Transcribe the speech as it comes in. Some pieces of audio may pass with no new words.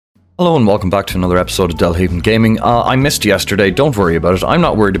Hello and welcome back to another episode of delhavengaming. I missed yesterday, don't worry about it, I'm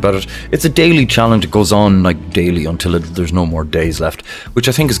not worried about it. It's a daily challenge, it goes on like daily until there's no more days left, which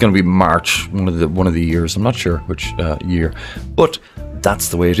I think is going to be March, one of the years, I'm not sure which year, but that's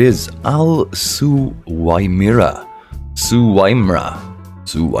the way it is. Al Suwaimira,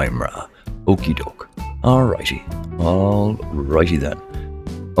 okie doke, alrighty then,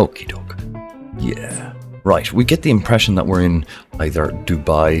 okie doke, yeah. Right, we get the impression that we're in either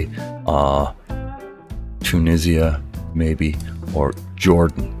Dubai, Tunisia, maybe, or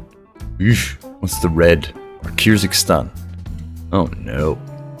Jordan. Eesh, what's the red? Or Kyrgyzstan? Oh no.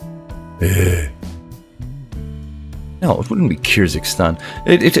 No, it wouldn't be Kyrgyzstan.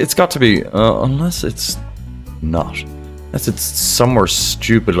 It's got to be, unless it's not. Unless it's somewhere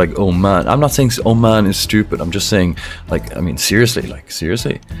stupid like Oman. I'm not saying Oman is stupid, I'm just saying, like, I mean, seriously.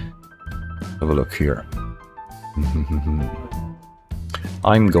 Have a look here.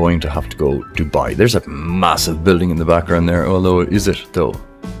 I'm going to have to go Dubai. There's a massive building in the background there, although is it though?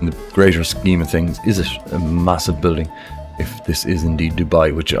 In the greater scheme of things, is it a massive building? If this is indeed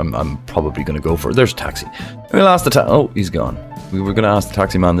Dubai, which I'm probably going to go for. There's a taxi. We'll ask the oh, he's gone. We were going to ask the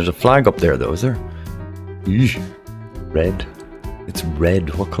taxi man. There's a flag up there though, is there? Eesh. Red. It's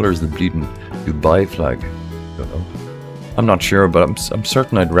red. What colour is the bleeding Dubai flag? Don't know. I'm not sure, but I'm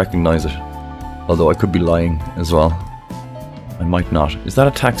certain I'd recognise it. Although I could be lying as well. I might not. Is that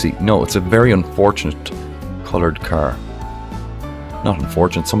a taxi? No, it's a very unfortunate coloured car. Not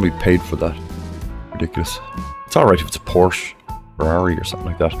unfortunate, somebody paid for that. Ridiculous. It's alright if it's a Porsche, Ferrari or something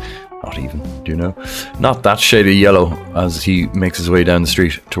like that. Not even, do you know? Not that shade of yellow as he makes his way down the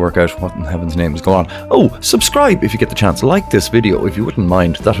street to work out what in heaven's name is going on. Oh, subscribe if you get the chance. Like this video if you wouldn't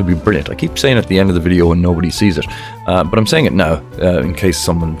mind. That would be brilliant. I keep saying it at the end of the video when nobody sees it. But I'm saying it now in case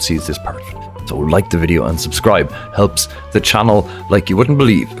someone sees this part of it. So like the video and subscribe. Helps the channel like you wouldn't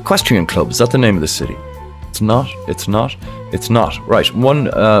believe. Equestrian Club, is that the name of the city? It's not. Right,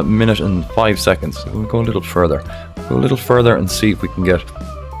 1 minute and 5 seconds. We'll go a little further. And see if we can get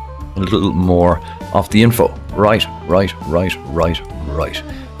a little more of the info. Right.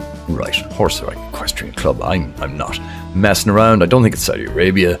 Horse Riding Equestrian Club. I'm not messing around. I don't think it's Saudi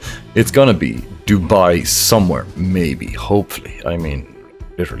Arabia. It's gonna be Dubai somewhere, maybe, hopefully. I mean,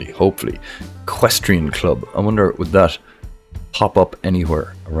 literally, hopefully. Equestrian Club. I wonder, would that pop up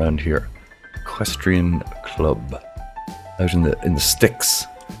anywhere around here? Equestrian Club. Out in the sticks.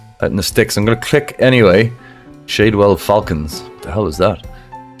 Out in the sticks. I'm gonna click anyway. Shadewell Falcons. What the hell is that?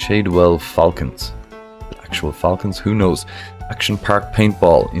 Shadewell Falcons. Actual falcons? Who knows? Action Park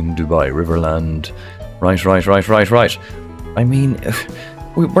Paintball in Dubai. Riverland. Right. I mean,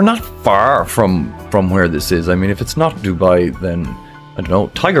 we're not far from where this is. I mean, if it's not Dubai, then I don't know.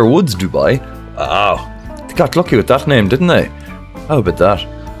 Tiger Woods Dubai. Wow. They got lucky with that name, didn't they? How about that?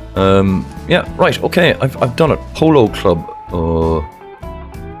 Yeah, right, okay. I've done it. Polo Club.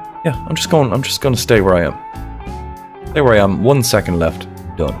 Yeah, I'm just gonna stay where I am. Stay where I am. 1 second left.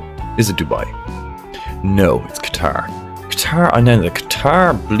 Done. Is it Dubai? No, it's Qatar. Qatar, I know the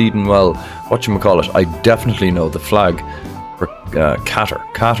Qatar bleeding well. Whatchamacallit, I definitely know the flag for Qatar.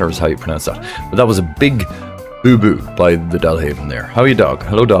 Qatar is how you pronounce that. But that was a big boo-boo by the Delhaven there. How are you, dog?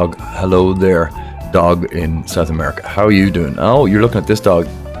 Hello, dog. Hello there, dog in South America. How are you doing? Oh, you're looking at this dog.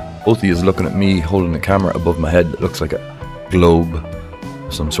 Both of you is looking at me holding a camera above my head that looks like a globe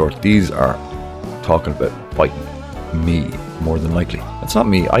of some sort. These are talking about fighting me, more than likely. It's not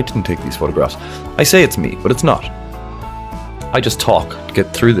me. I didn't take these photographs. I say it's me, but it's not. I just talk to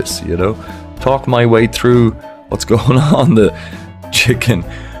get through this, you know? Talk my way through what's going on. The chicken.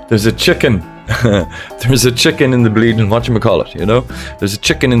 There's a chicken. There's a chicken in the bleeding whatchamacallit, you know? There's a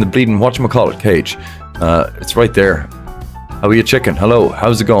chicken in the bleeding whatchamacallit cage. It's right there. How are you, chicken? Hello,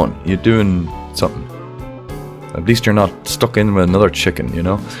 how's it going? You doing something? At least you're not stuck in with another chicken, you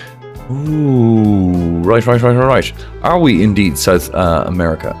know? Ooh, right. Are we indeed South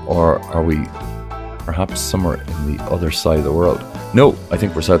America, or are we perhaps somewhere in the other side of the world? No, I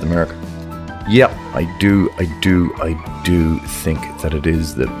think we're South America. Yep, I do think that it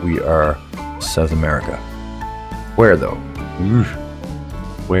is that we are South America. Where though? Ooh.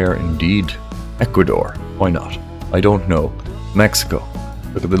 Where indeed? Ecuador. Why not? I don't know. Mexico.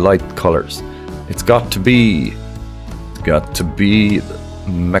 Look at the light colors. It's got to be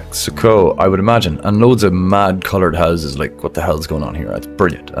Mexico, I would imagine. And loads of mad colored houses. Like, what the hell's going on here? It's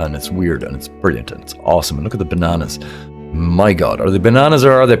brilliant, and it's weird, and it's brilliant, and it's awesome. And look at the bananas. My God, are they bananas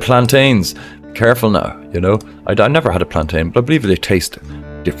or are they plantains? Careful now, you know. I never had a plantain, but I believe they taste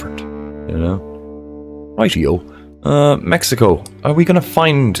different, you know. Rightio. Mexico. Are we going to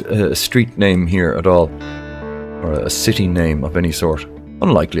find a street name here at all? Or a city name of any sort?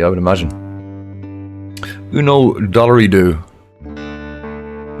 Unlikely, I would imagine. Uno dollary-do.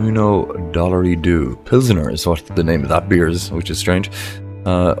 Uno dollary-do. Pilsner is what the name of that beer is, which is strange.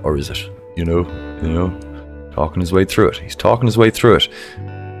 Or is it? You know, talking his way through it. He's talking his way through it.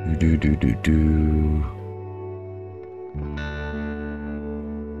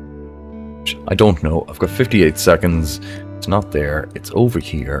 I don't know. I've got 58 seconds. It's not there. It's over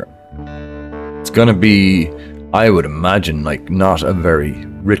here. It's gonna be, I would imagine, like not a very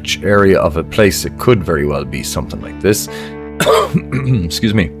rich area of a place. It could very well be something like this.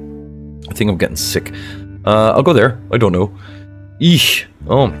 Excuse me. I think I'm getting sick. I'll go there. I don't know. Eesh.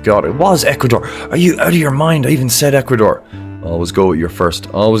 Oh my god, it was Ecuador. Are you out of your mind? I even said Ecuador. Always go with your first.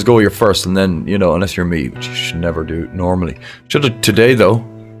 Always go with your first, and then, you know, unless you're me, which you should never do normally. Should have today, though.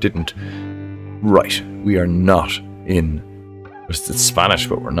 Didn't. Right. We are not in... It's Spanish,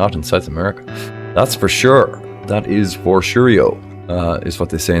 but we're not in South America. That's for sure. That is for surio, is what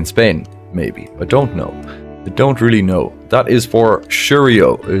they say in Spain. Maybe. I don't know. I don't really know. That is for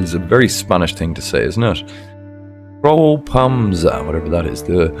surio. It is a very Spanish thing to say, isn't it? Propamza, whatever that is.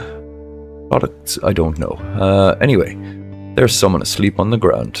 The products, I don't know. Anyway, there's someone asleep on the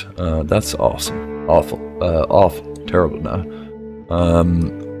ground. That's awesome. Awful. Awful. Terrible now.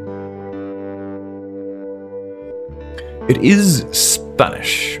 It is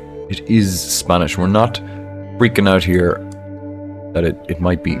Spanish. It is Spanish. We're not freaking out here that it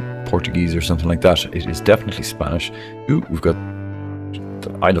might be Portuguese or something like that. It is definitely Spanish. Ooh, we've got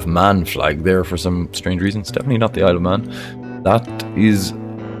the Isle of Man flag there for some strange reason. It's definitely not the Isle of Man. That is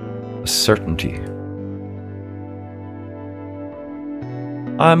a certainty.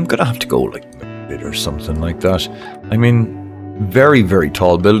 I'm gonna have to go like Madrid or something like that. I mean, very, very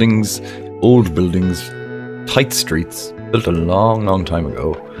tall buildings, old buildings, tight streets, built a long, long time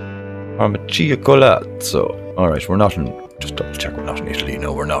ago. So, alright, we're not in, just double check, we're not in Italy.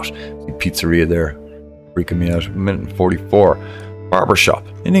 No, we're not. The pizzeria there, freaking me out. 1:44. Barber shop,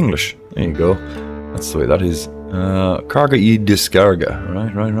 in English. There you go. That's the way that is. Carga y descarga.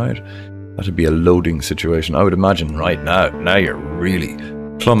 Right. That'd be a loading situation, I would imagine, right now. Now you're really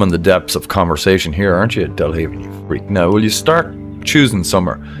plumbing the depths of conversation here, aren't you, Delhaven, you freak? Now, will you start choosing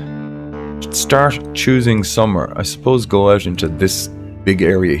somewhere? Start choosing somewhere. I suppose go out into this big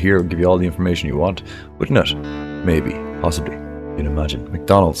area here, give you all the information you want, wouldn't it? Maybe, possibly, you'd imagine.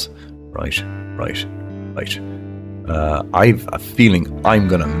 McDonald's. Right. I've a feeling I'm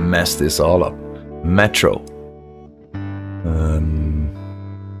gonna mess this all up. Metro.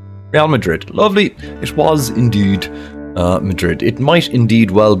 Real Madrid. Lovely. It was indeed Madrid. It might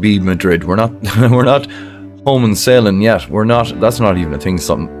indeed well be Madrid. We're not we're not home and sailing yet. We're not. That's not even a thing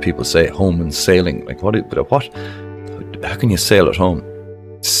some people say. Home and sailing. Like what? But what? How can you sail at home?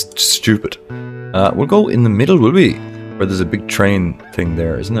 It's stupid. We'll go in the middle, will we? Where there's a big train thing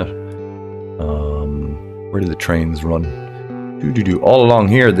there, isn't it? Where do the trains run? All along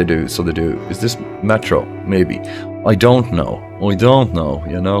here they do. So they do. Is this Metro? Maybe. I don't know.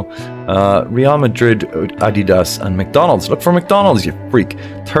 You know. Real Madrid, Adidas, and McDonald's. Look for McDonald's, you freak.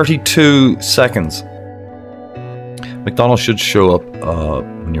 32 seconds. McDonald's should show up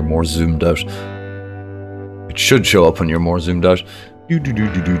when you're more zoomed out. It should show up when you're more zoomed out. I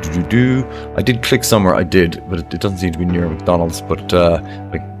did click somewhere, I did, but it doesn't seem to be near McDonald's. But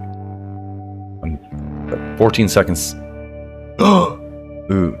like 14 seconds.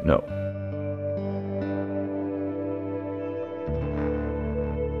 Ooh, no.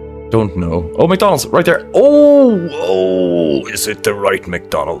 Don't know. Oh, McDonald's, right there. Oh, is it the right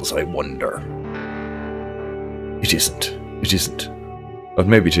McDonald's, I wonder? It isn't. But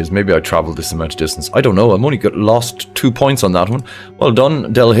maybe it is. Maybe I travelled this amount of distance. I don't know. I'm only got lost 2 points on that one. Well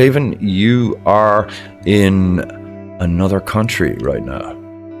done, Delhaven. You are in another country right now.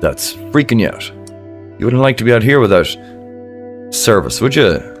 That's freaking you out. You wouldn't like to be out here without service, would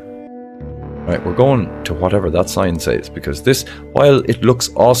you? Right, we're going to whatever that sign says, because this, while it looks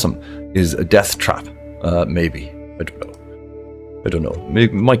awesome, is a death trap. Maybe. I don't know.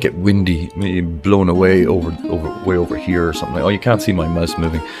 Maybe it might get windy, maybe blown away way over here or something. Oh, you can't see my mouse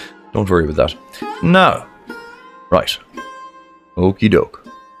moving. Don't worry about that. Now, right. Okie doke.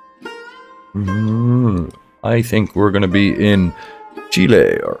 I think we're going to be in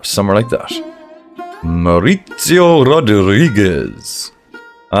Chile or somewhere like that. Mauricio Rodriguez.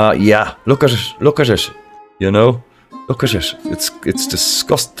 Yeah, look at it. You know, look at it. It's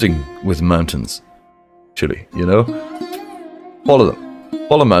disgusting with mountains. Chile, you know. Follow them.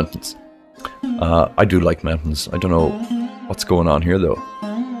 Follow mountains. I do like mountains. I don't know what's going on here though.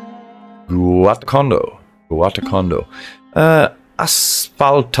 Guatacondo.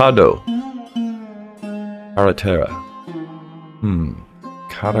 Asfaltado. Carretera.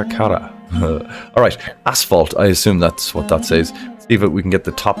 Cara. Alright, asphalt. I assume that's what that says. See if we can get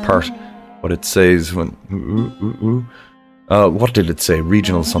the top part. What it says when... what did it say?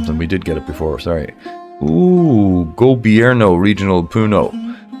 Regional something. We did get it before, sorry. Ooh, Gobierno Regional Puno.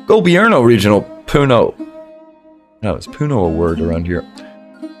 Gobierno Regional Puno. Now, is Puno a word around here?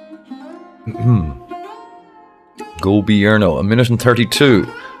 Gobierno. 1 minute and 32.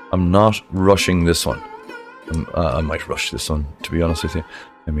 I'm not rushing this one. I might rush this one, to be honest with you.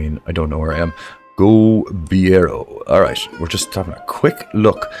 I mean, I don't know where I am. Gobierno. Alright, we're just having a quick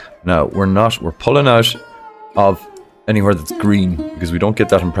look. Now, we're pulling out of anywhere that's green, because we don't get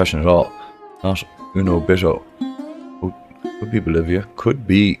that impression at all. Not uno bito. Could be Bolivia. Could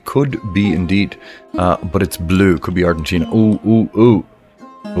be indeed. But it's blue. Could be Argentina. Ooh,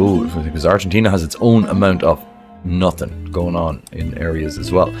 because Argentina has its own amount of nothing going on in areas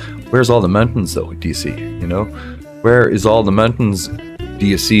as well. Where's all the mountains though? Do you see? You know? Where is all the mountains? Do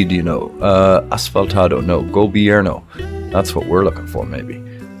you see? Do you know? Asfaltado. No. Gobierno. That's what we're looking for, maybe.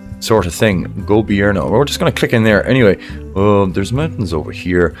 Sort of thing. Gobierno. We're just going to click in there. Anyway, there's mountains over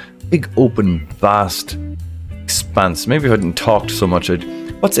here. Big, open, vast expanse. Maybe if I didn't talk so much,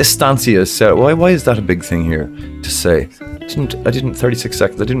 what's estancia? Why is that a big thing here to say? I didn't 36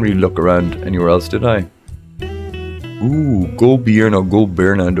 seconds. I didn't really look around anywhere else, did I? Ooh, Gobierno,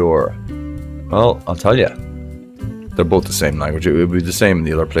 Gobernador. Well, I'll tell you. They're both the same language. It would be the same in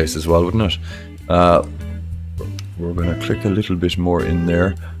the other place as well, wouldn't it? We're going to click a little bit more in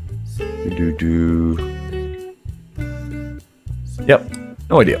there. Yep,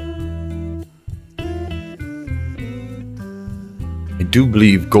 no idea. I do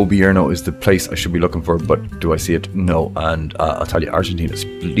believe Gobierno is the place I should be looking for, but do I see it? No. And I'll tell you, Argentina is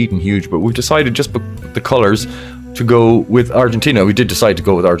bleeding huge, but we've decided just the colours to go with Argentina. We did decide to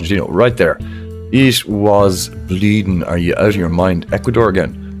go with Argentina right there. It was bleeding. Are you out of your mind? Ecuador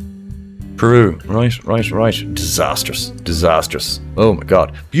again. Peru. Right. Disastrous. Oh my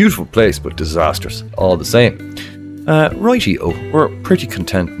god. Beautiful place, but disastrous. All the same. Righty-o. We're pretty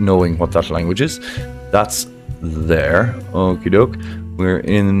content knowing what that language is. That's there. Okie doke. We're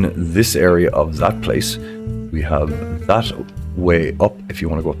in this area of that place. We have that way up if you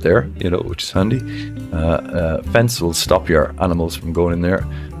want to go up there, you know, which is handy. Fence will stop your animals from going in there,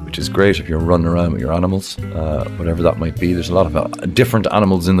 which is great if you're running around with your animals, whatever that might be. There's a lot of different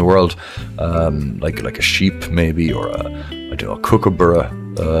animals in the world, like a sheep maybe, or I don't know, a kookaburra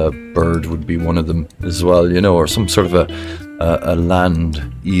bird would be one of them as well, you know, or some sort of a land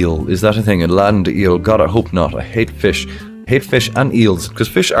eel. Is that a thing? A land eel? God, I hope not. I hate fish. I hate fish and eels, because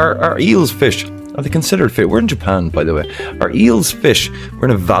fish are eels fish. Are they considered fish? We're in Japan, by the way. Are eels fish? We're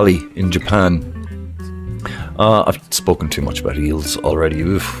in a valley in Japan. I've spoken too much about eels already.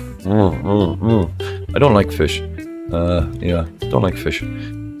 Oof. I don't like fish. Yeah, don't like fish.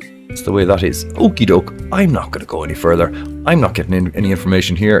 It's the way that is. Okie doke. I'm not going to go any further. I'm not getting any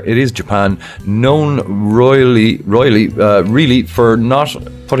information here. It is Japan, known royally, really, for not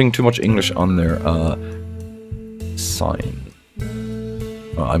putting too much English on their sign.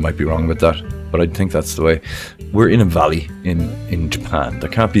 I might be wrong with that, but I think that's the way. We're in a valley in Japan. There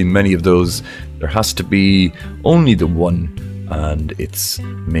can't be many of those. There has to be only the one, and it's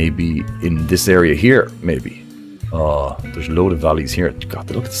maybe in this area here, maybe. There's a load of valleys here. God,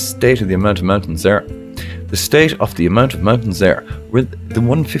 look at the state of the amount of mountains there. The state of the amount of mountains there. We're the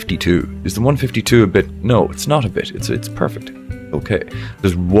 152. Is the 152 a bit? No, it's not a bit. It's perfect. Okay.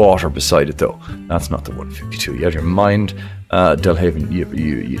 There's water beside it though. That's not the 152. You have your mind. Delhaven,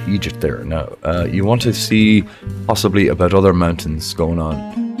 you Egypt there. Now, you want to see possibly about other mountains going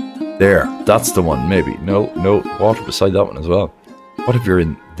on. There. That's the one, maybe. No, water beside that one as well. What if you're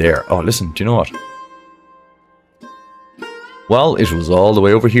in there? Oh, listen, do you know what? Well, it was all the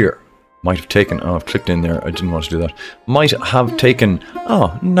way over here. Might have taken... Oh, I've clicked in there. I didn't want to do that. Might have taken...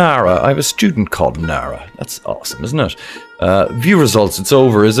 Oh, Nara. I have a student called Nara. That's awesome, isn't it? View results. It's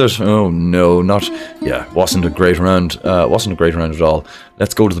over, is it? Oh, no, not... Yeah, wasn't a great round. Wasn't a great round at all.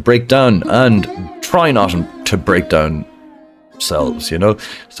 Let's go to the breakdown and try not to break down ourselves, you know?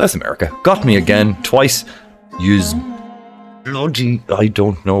 South America. Got me again. Twice. Use... Bloody... I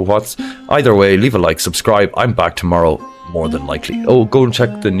don't know what's... Either way, leave a like, subscribe. I'm back tomorrow. More than likely. Oh, go and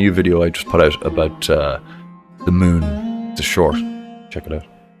check the new video I just put out about the moon. It's a short. Check it out.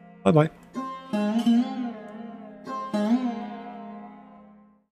 Bye bye.